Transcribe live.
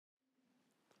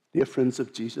Dear friends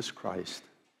of Jesus Christ,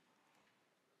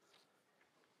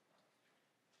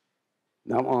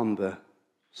 now on the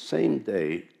same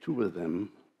day, two of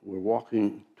them were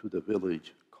walking to the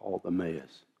village called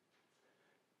Emmaus.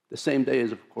 The same day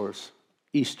is, of course,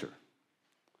 Easter.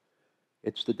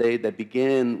 It's the day that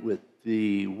began with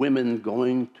the women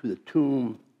going to the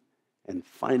tomb and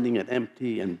finding it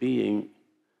empty and being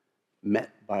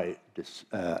met by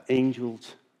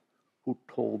angels who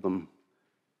told them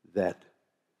that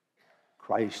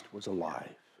Christ was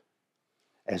alive,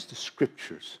 as the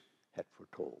scriptures had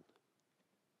foretold.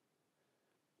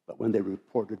 But when they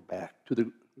reported back to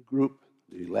the group,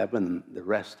 the 11, the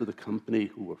rest of the company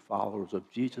who were followers of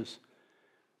Jesus,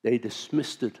 they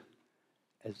dismissed it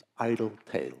as idle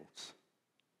tales.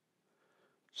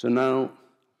 So now,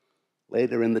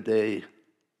 later in the day,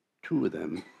 two of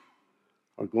them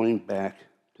are going back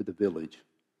to the village,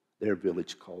 their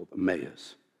village called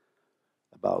Emmaus,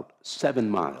 about 7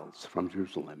 miles from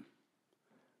Jerusalem.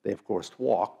 They, of course,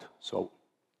 walked, so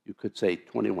you could say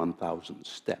 21,000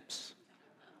 steps.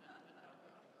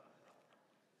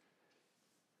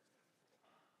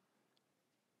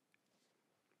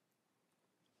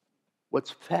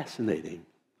 What's fascinating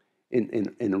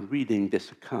in reading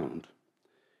this account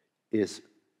is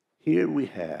here we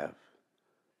have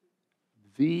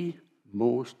the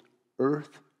most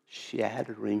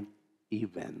earth-shattering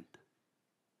event.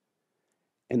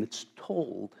 And it's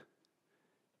told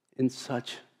in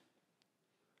such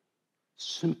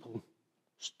simple,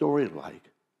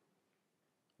 story-like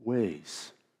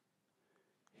ways.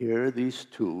 Here are these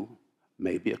two,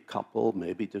 maybe a couple,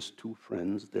 maybe just two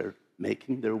friends, they're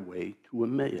making their way to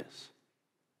Emmaus.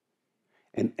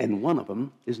 And one of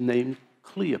them is named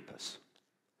Cleopas.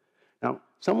 Now,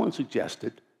 someone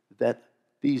suggested that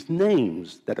these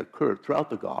names that occur throughout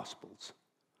the Gospels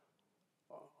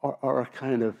are a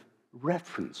kind of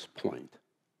reference point,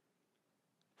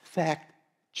 fact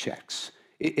checks.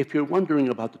 If you're wondering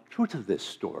about the truth of this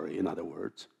story, in other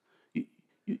words,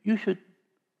 you should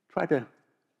try to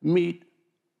meet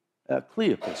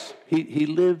Cleopas. He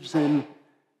lives in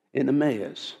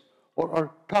Emmaus.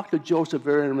 Or talk to Joseph of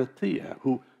Arimathea,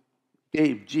 who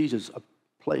gave Jesus a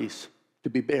place to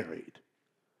be buried.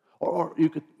 Or you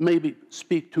could maybe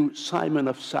speak to Simon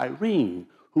of Cyrene,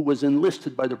 who was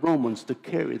enlisted by the Romans to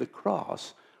carry the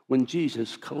cross when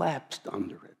Jesus collapsed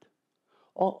under it.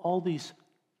 All these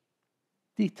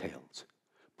details.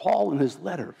 Paul, in his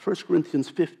letter, 1 Corinthians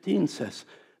 15, says,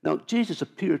 now Jesus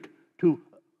appeared to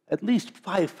at least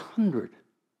 500,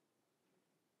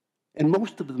 and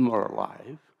most of them are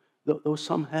alive, though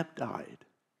some have died.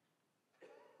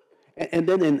 And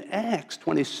then in Acts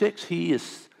 26, he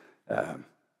is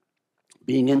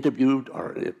being interviewed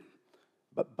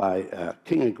by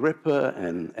King Agrippa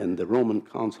and the Roman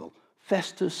consul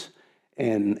Festus,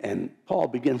 and Paul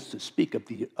begins to speak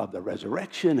of the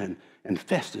resurrection, and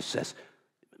Festus says,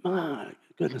 my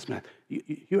goodness, man,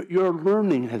 your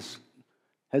learning has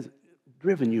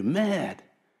driven you mad.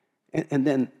 And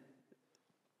then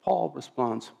Paul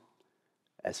responds,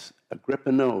 as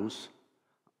Agrippa knows,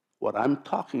 what I'm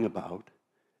talking about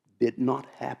did not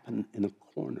happen in a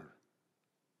corner.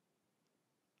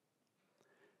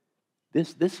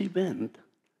 This event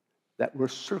that we're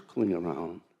circling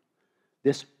around,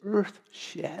 this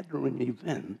earth-shattering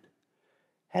event,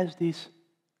 has these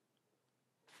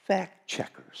fact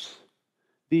checkers,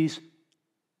 these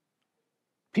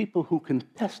people who can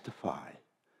testify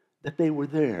that they were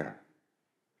there,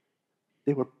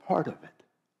 they were part of it.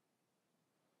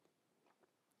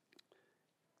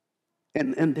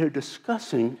 And they're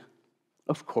discussing,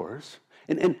 of course,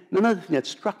 and another thing that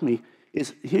struck me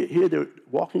is here they're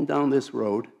walking down this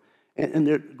road, and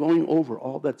they're going over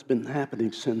all that's been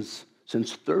happening since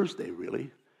Thursday, really.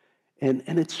 And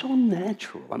it's so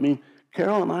natural. I mean,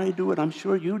 Carol and I do it. I'm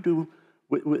sure you do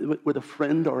with a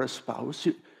friend or a spouse.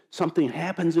 Something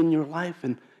happens in your life,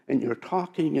 and you're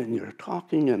talking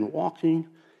and walking.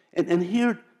 And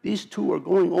here, these two are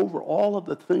going over all of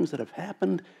the things that have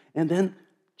happened, and then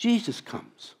Jesus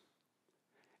comes.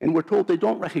 And we're told they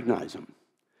don't recognize him.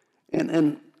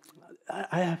 And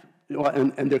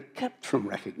they're kept from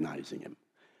recognizing him.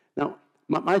 Now,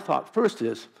 my thought first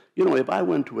is, if I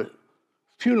went to a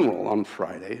funeral on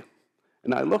Friday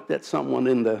and I looked at someone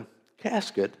in the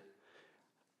casket,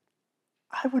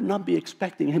 I would not be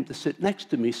expecting him to sit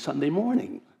next to me Sunday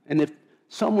morning. And if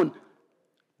someone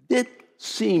did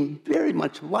seem very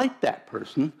much like that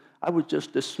person, I would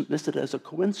just dismiss it as a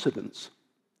coincidence.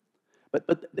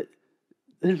 But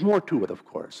there's more to it, of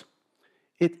course.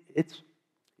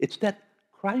 It's that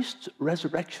Christ's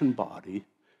resurrection body,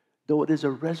 though it is a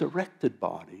resurrected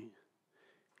body,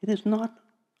 it is not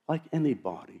like any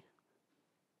body.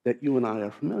 that you and I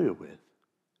are familiar with.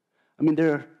 I mean,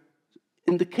 there are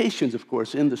indications, of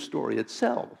course, in the story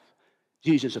itself.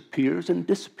 Jesus appears and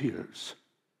disappears.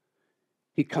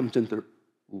 He comes into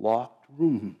locked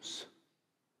rooms.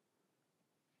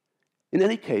 In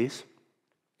any case,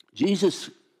 Jesus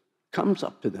comes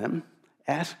up to them,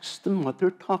 asks them what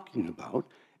they're talking about,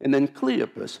 and then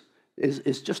Cleopas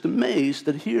is just amazed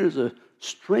that here's a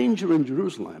stranger in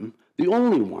Jerusalem, the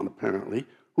only one apparently,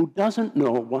 who doesn't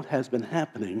know what has been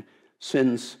happening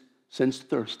since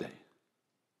Thursday.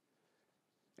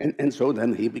 And so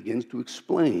then he begins to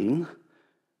explain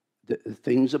the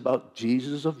things about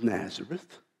Jesus of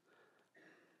Nazareth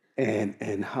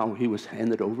and how he was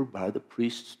handed over by the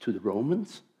priests to the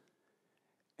Romans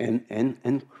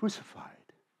and crucified.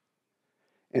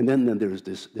 And then there's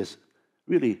this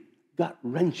really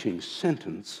gut-wrenching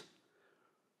sentence,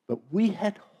 but we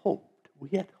had hoped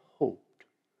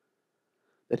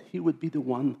that he would be the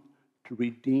one to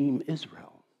redeem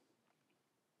Israel.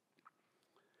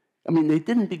 I mean, they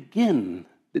didn't begin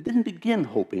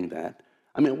hoping that.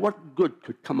 I mean, what good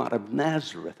could come out of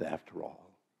Nazareth after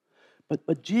all?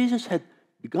 But Jesus had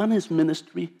begun his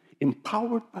ministry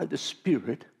empowered by the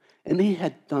Spirit, and he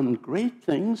had done great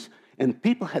things, and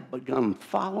people had begun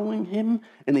following him,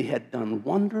 and he had done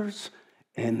wonders,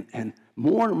 and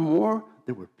more,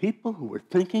 there were people who were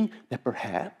thinking that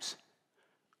perhaps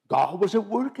God was at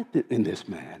work in this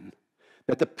man,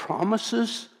 that the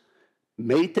promises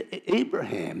made to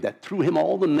Abraham, that through him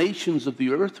all the nations of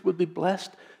the earth would be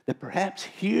blessed, that perhaps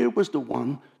here was the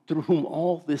one through whom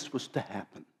all this was to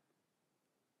happen.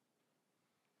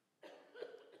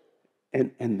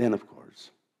 And then, of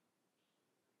course,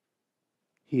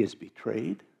 he is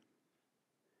betrayed,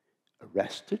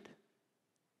 arrested,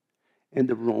 and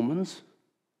the Romans,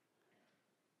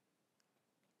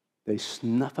 they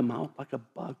snuff him out like a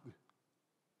bug.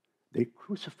 They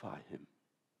crucify him.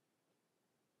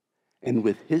 And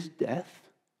with his death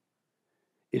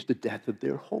is the death of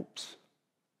their hopes.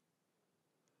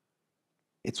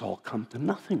 It's all come to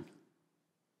nothing.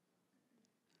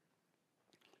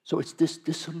 So it's this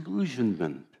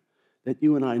disillusionment that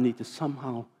you and I need to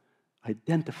somehow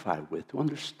identify with, to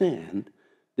understand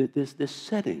that there's this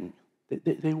setting.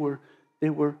 They were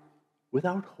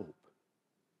without hope.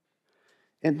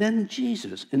 And then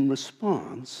Jesus, in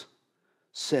response,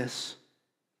 says,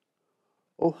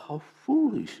 "Oh, how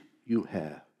foolish you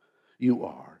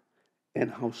are,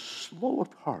 and how slow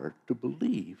of heart to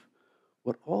believe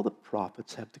what all the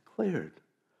prophets have declared.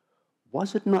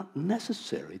 Was it not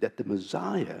necessary that the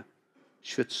Messiah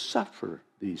should suffer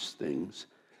these things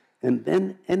and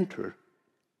then enter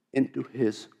into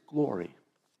his glory?"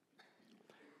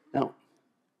 Now,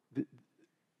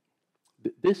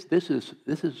 this is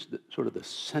sort of the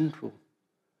central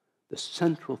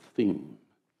theme.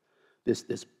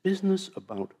 This business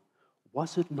about,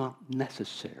 was it not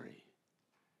necessary?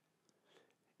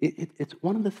 It's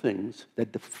one of the things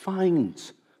that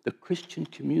defines the Christian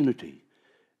community.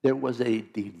 There was a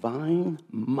divine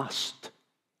must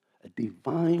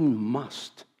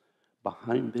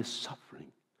behind this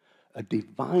suffering, a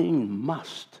divine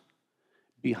must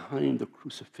behind the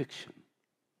crucifixion.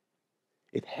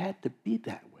 It had to be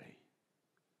that way.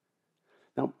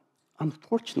 Now,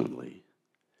 unfortunately,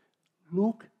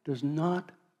 Luke does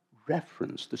not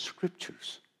reference the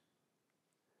scriptures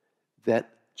that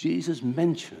Jesus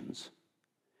mentions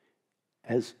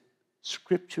as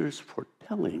scriptures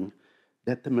foretelling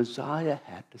that the Messiah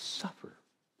had to suffer.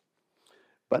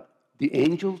 But the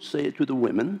angels say it to the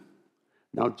women.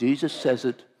 Now Jesus says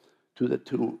it to the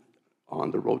two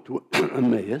on the road to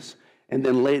Emmaus. And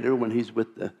then later, when he's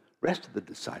with the rest of the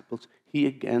disciples, he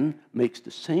again makes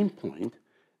the same point,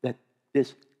 that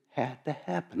this had to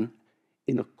happen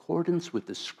in accordance with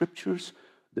the scriptures,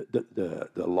 the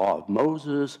law of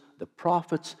Moses, the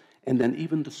prophets, and then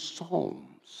even the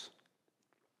Psalms.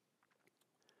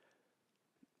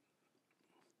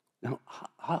 Now,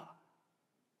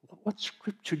 what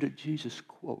scripture did Jesus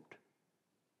quote?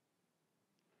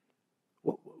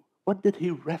 What did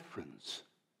he reference?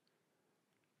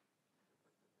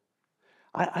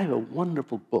 I have a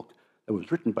wonderful book that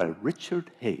was written by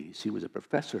Richard Hayes. He was a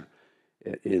professor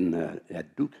at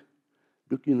Duke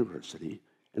University,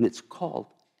 and it's called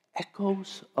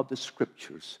Echoes of the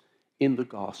Scriptures in the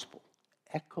Gospel.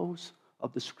 Echoes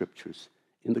of the Scriptures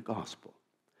in the Gospel.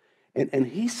 And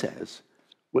he says,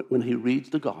 when he reads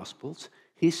the Gospels,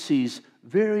 he sees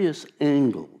various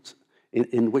angles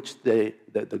in which the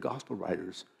Gospel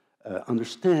writers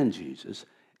understand Jesus.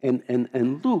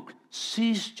 And Luke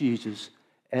sees Jesus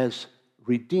as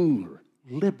Redeemer,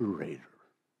 Liberator.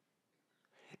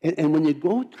 And when you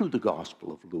go through the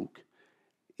Gospel of Luke,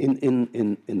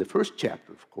 In the first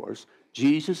chapter, of course,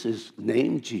 Jesus is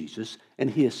named Jesus, and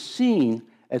he is seen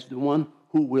as the one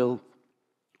who will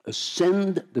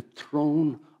ascend the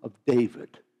throne of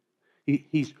David.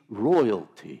 He's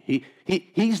royalty.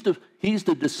 He's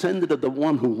the descendant of the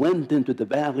one who went into the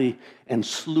valley and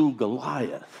slew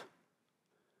Goliath.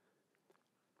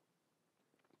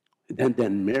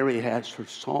 Then Mary has her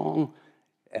song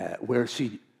where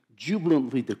she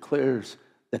jubilantly declares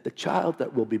that the child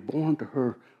that will be born to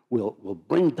her will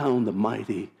bring down the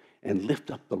mighty and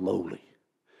lift up the lowly.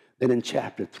 Then in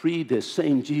chapter 3, this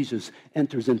same Jesus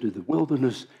enters into the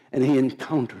wilderness and he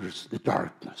encounters the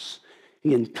darkness.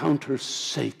 He encounters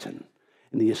Satan,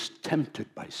 and he is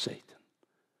tempted by Satan.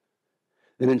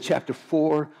 Then in chapter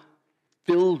 4,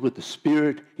 filled with the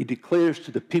Spirit, he declares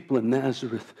to the people in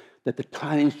Nazareth that the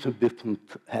times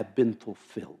have been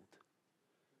fulfilled.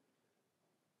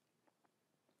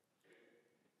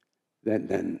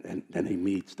 Then he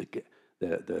meets the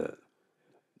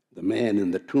man in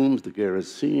the tombs, the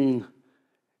Gerasene,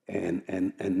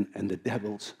 and the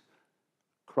devils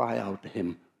cry out to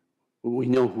him, "We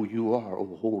know who you are,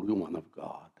 O Holy One of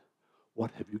God.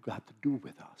 What have you got to do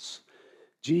with us?"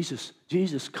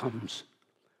 Jesus comes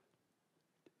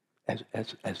as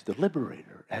the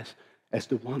liberator, as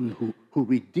the one who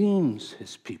redeems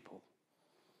his people.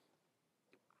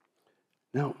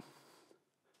 Now,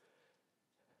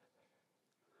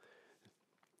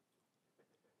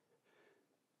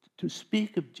 to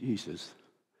speak of Jesus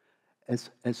as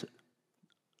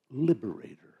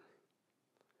liberator,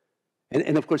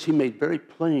 and of course he made very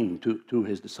plain to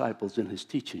his disciples in his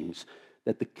teachings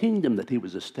that the kingdom that he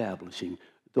was establishing,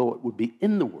 though it would be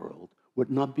in the world, would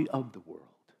not be of the world.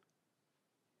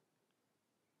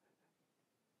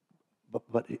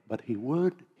 But he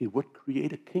would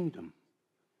create a kingdom,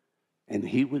 and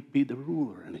he would be the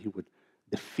ruler, and he would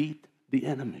defeat the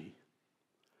enemy.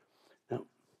 Now,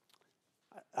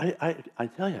 I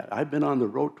tell you, I've been on the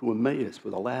road to Emmaus for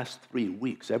the last 3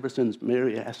 weeks, ever since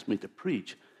Mary asked me to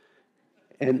preach,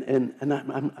 and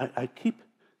I keep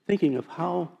thinking of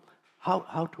how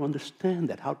to understand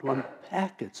that, how to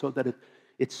unpack it so that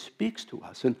it speaks to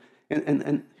us. And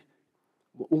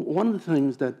one of the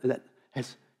things that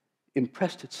has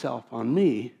impressed itself on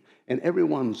me, and every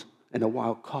once in a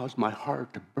while caused my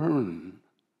heart to burn,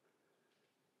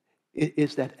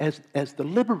 is that as the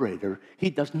liberator, he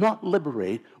does not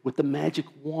liberate with the magic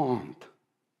wand,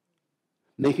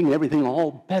 making everything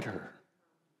all better.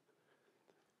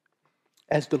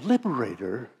 As the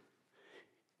liberator,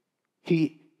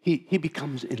 he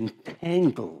becomes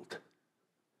entangled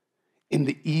in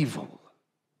the evil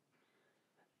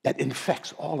that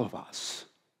infects all of us.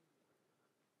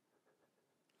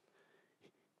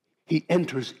 He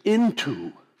enters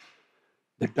into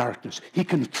the darkness. He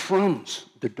confronts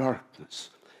the darkness.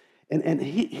 And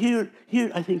here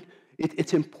I think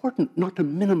it's important not to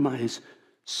minimize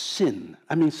sin.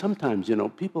 I mean, sometimes,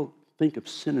 people think of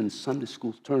sin in Sunday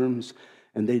school terms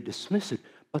and they dismiss it.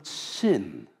 But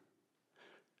sin,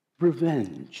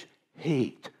 revenge,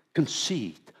 hate,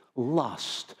 conceit,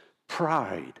 lust,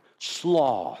 pride,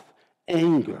 sloth,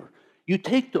 anger. You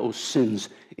take those sins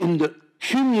in the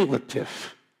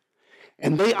cumulative,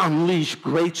 and they unleash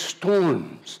great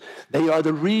storms. They are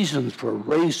the reasons for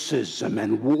racism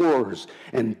and wars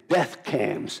and death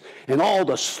camps and all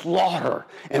the slaughter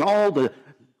and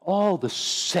all the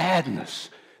sadness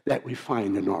that we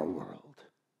find in our world.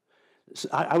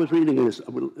 I was reading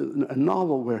a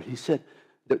novel where he said,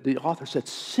 the author said,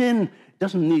 sin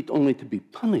doesn't need only to be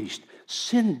punished.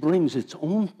 Sin brings its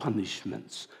own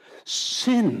punishments.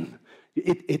 Sin,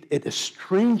 it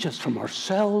estranges us from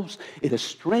ourselves. It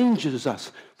estranges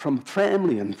us from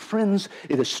family and friends.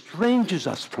 It estranges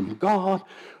us from God.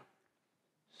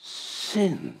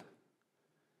 Sin.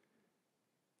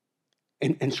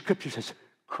 And Scripture says,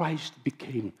 Christ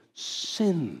became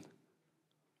sin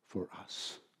for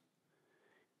us.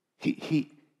 He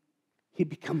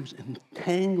becomes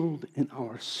entangled in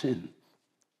our sin.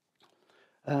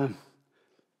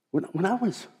 When I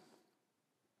was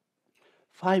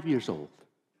 5 years old,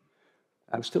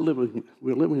 we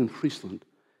were living in Friesland,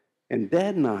 and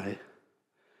Dad and I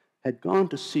had gone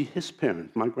to see his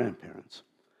parents, my grandparents,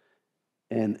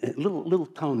 and a little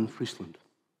town in Friesland,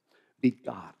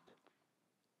 Wiedgard.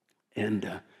 And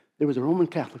there was a Roman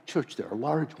Catholic church there, a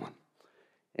large one.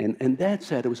 And Dad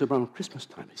said, it was around Christmas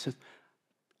time, he said,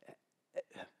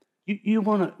 you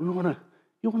want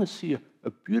to see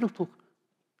a beautiful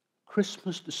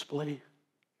Christmas display?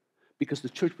 Because the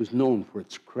church was known for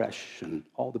its creche and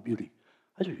all the beauty.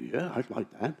 I said, yeah, I'd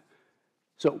like that.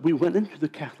 So we went into the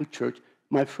Catholic church,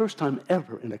 my first time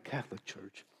ever in a Catholic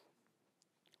church.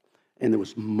 And it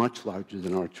was much larger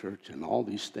than our church, and all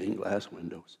these stained glass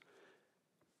windows.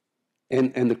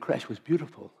 And the crèche was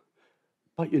beautiful.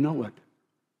 But you know what?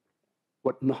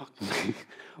 What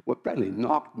probably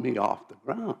knocked me off the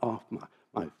ground, off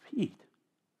my feet,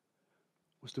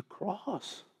 was the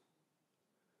cross.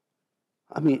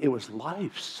 I mean, it was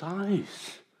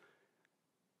life-size.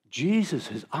 Jesus,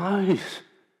 his eyes,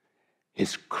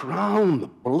 his crown, the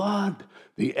blood,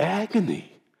 the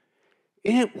agony.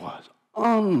 It was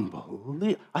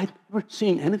unbelievable. I'd never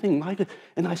seen anything like it.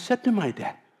 And I said to my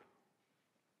dad,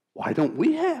 why don't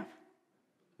we have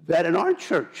that in our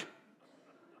church?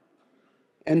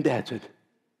 And Dad said,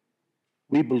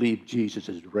 we believe Jesus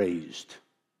is raised.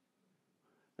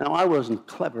 Now, I wasn't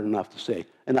clever enough to say,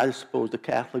 and I suppose the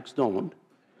Catholics don't.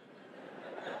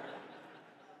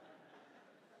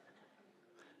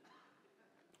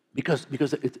 Because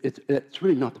it's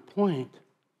really not the point.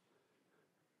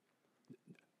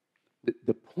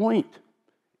 The point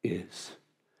is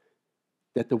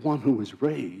that the one who was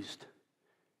raised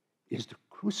is the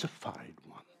crucified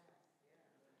one.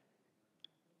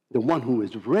 The one who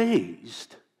is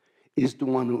raised is the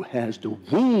one who has the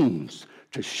wounds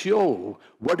to show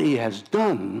what he has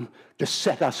done to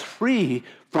set us free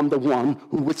from the one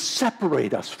who would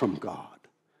separate us from God.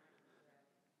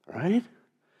 Right?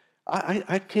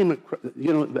 I came across,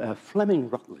 Fleming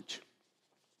Rutledge.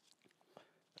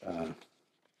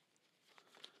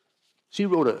 She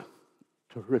wrote a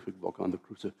terrific book on the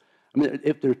crucifixion.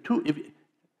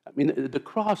 I mean, the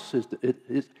cross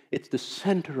it's the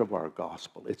center of our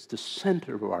gospel. It's the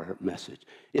center of our message.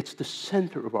 It's the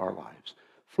center of our lives.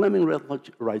 Fleming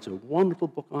Rutledge writes a wonderful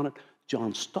book on it.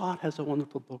 John Stott has a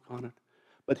wonderful book on it.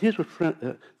 But here's what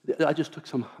I just took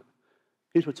some.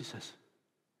 Here's what she says.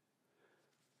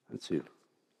 Let's see.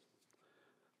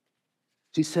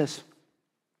 She says,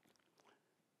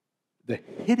 the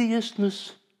hideous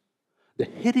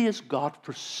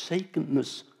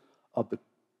God-forsakenness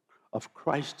of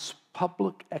Christ's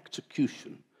public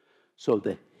execution. So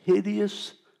the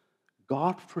hideous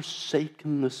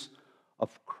God-forsakenness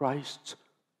of Christ's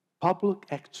public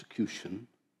execution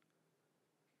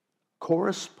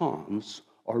corresponds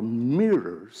or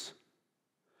mirrors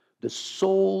the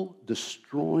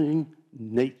soul-destroying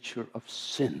nature of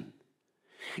sin.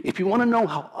 If you want to know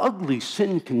how ugly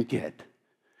sin can get,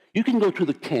 you can go to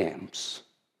the camps.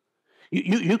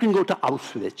 You can go to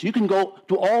Auschwitz. You can go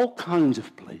to all kinds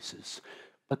of places.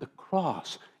 But the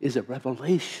cross is a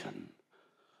revelation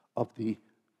of the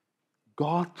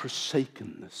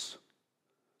God-forsakenness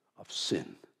of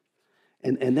sin.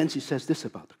 And then she says this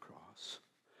about the cross.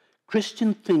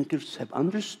 Christian thinkers have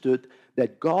understood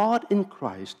that God in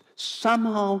Christ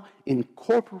somehow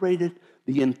incorporated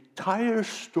the entire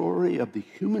story of the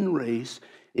human race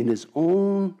in this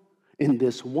one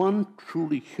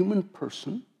truly human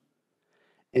person,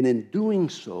 and in doing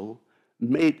so,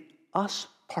 made us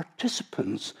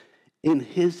participants in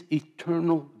his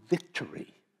eternal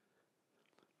victory.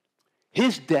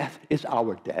 His death is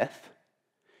our death.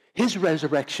 His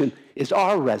resurrection is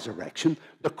our resurrection.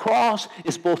 The cross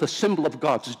is both a symbol of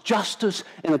God's justice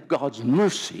and of God's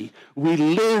mercy. We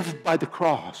live by the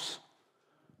cross.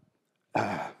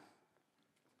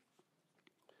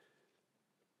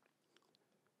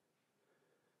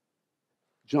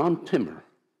 John Timmer,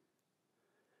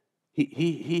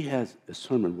 he has a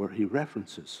sermon where he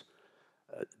references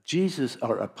Jesus,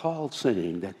 or Paul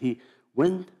saying that he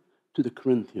went to the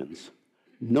Corinthians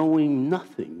knowing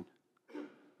nothing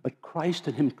but Christ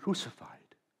and him crucified.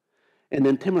 And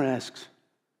then Timmer asks,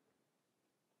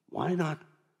 why not?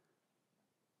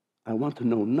 I want to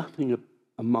know nothing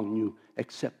among you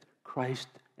except Christ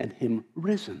and him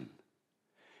risen.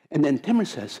 And then Timmer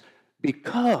says,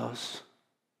 because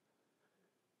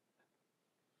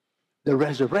the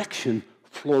resurrection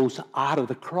flows out of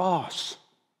the cross.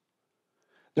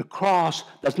 The cross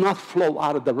does not flow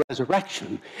out of the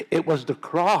resurrection. It was the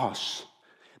cross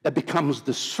that becomes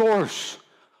the source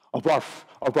of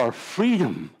our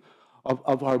freedom,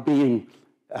 of our being,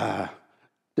 the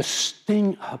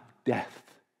sting of death,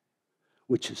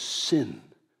 which is sin,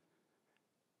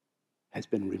 has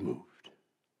been removed.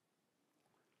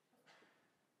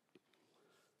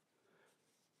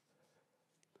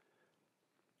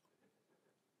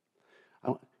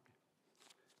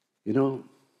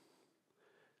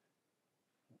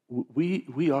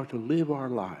 We are to live our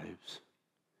lives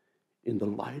in the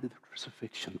light of the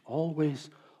crucifixion, always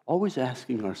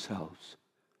asking ourselves,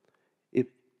 if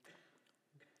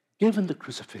given the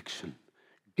crucifixion,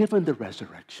 given the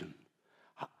resurrection,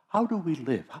 how do we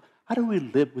live? How do we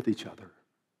live with each other?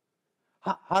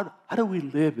 How do we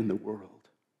live in the world?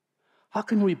 How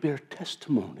can we bear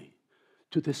testimony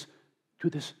to this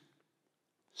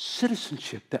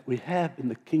citizenship that we have in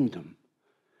the kingdom.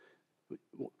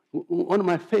 One of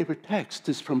my favorite texts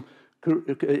is from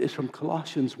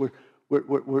Colossians, where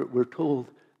we're told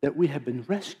that we have been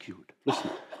rescued. Listen,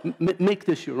 make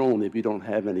this your own if you don't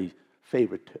have any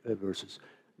favorite verses.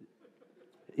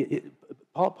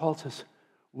 Paul says,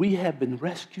 we have been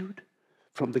rescued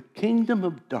from the kingdom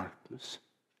of darkness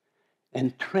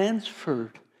and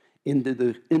transferred into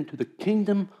the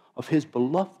kingdom of his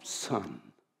beloved Son,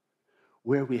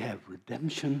 where we have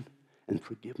redemption and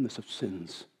forgiveness of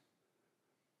sins,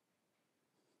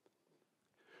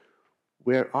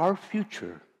 where our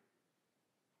future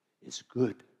is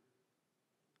good.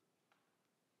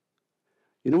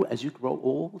 You know, as you grow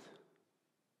old,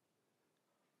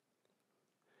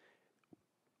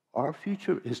 our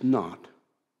future is not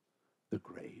the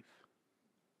grave.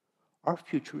 Our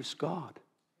future is God.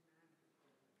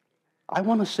 I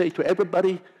want to say to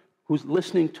everybody who's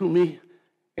listening to me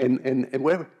and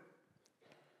wherever,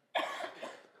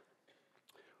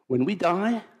 when we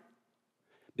die,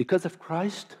 because of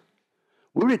Christ,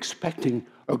 we're expecting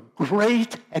a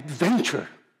great adventure.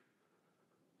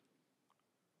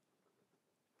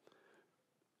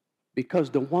 Because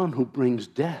the one who brings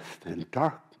death and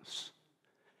darkness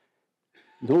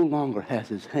no longer has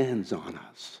his hands on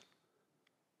us.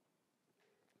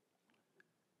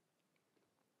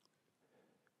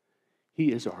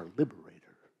 He is our liberator.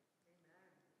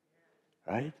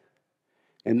 Right?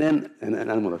 And then, and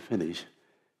I'm going to finish,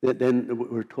 then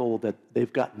we're told that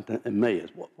they've gotten to Emmaus.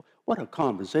 What a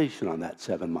conversation on that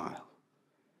 7 mile.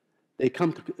 They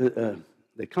come to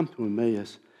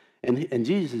Emmaus, and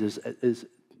Jesus is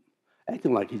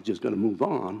acting like he's just going to move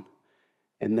on.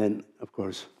 And then, of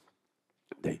course,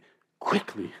 they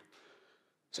quickly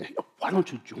say, oh, why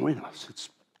don't you join us?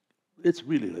 It's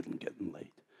really getting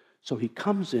late. So he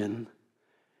comes in,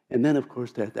 and then, of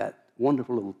course, that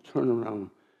wonderful little turnaround.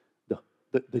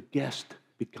 The guest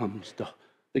becomes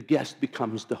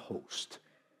the host,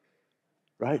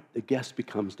 right? The guest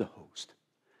becomes the host.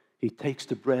 He takes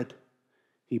the bread,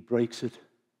 he breaks it,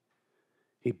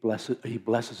 he blesses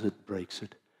it, breaks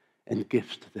it, and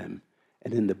gives to them.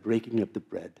 And in the breaking of the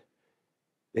bread,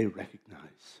 they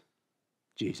recognize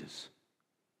Jesus.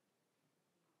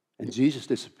 And Jesus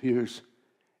disappears,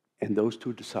 and those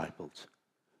 2 disciples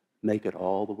make it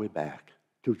all the way back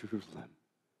to Jerusalem.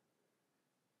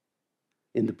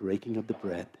 In the breaking of the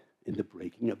bread, in the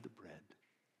breaking of the bread.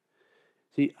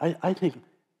 See, I think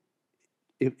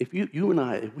if you and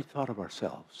I, if we thought of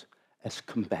ourselves as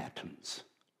combatants,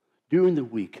 during the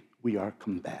week we are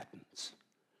combatants.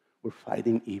 We're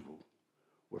fighting evil.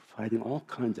 We're fighting all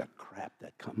kinds of crap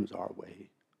that comes our way.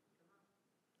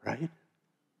 Right?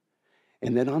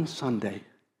 And then on Sunday,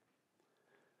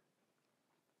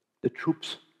 the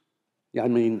troops,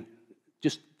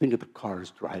 just think of the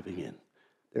cars driving in.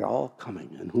 They're all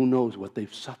coming, and who knows what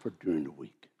they've suffered during the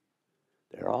week.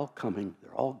 They're all coming,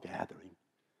 they're all gathering.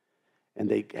 And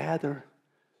they gather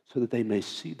so that they may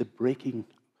see the breaking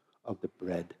of the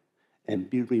bread and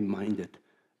be reminded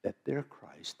that their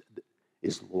Christ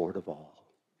is Lord of all.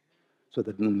 So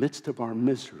that in the midst of our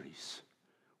miseries,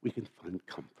 we can find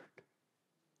comfort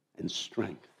and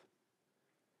strength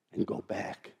and go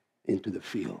back into the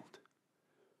field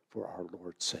for our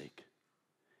Lord's sake.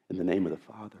 In the name of the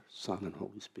Father, Son, and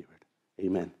Holy Spirit.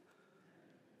 Amen.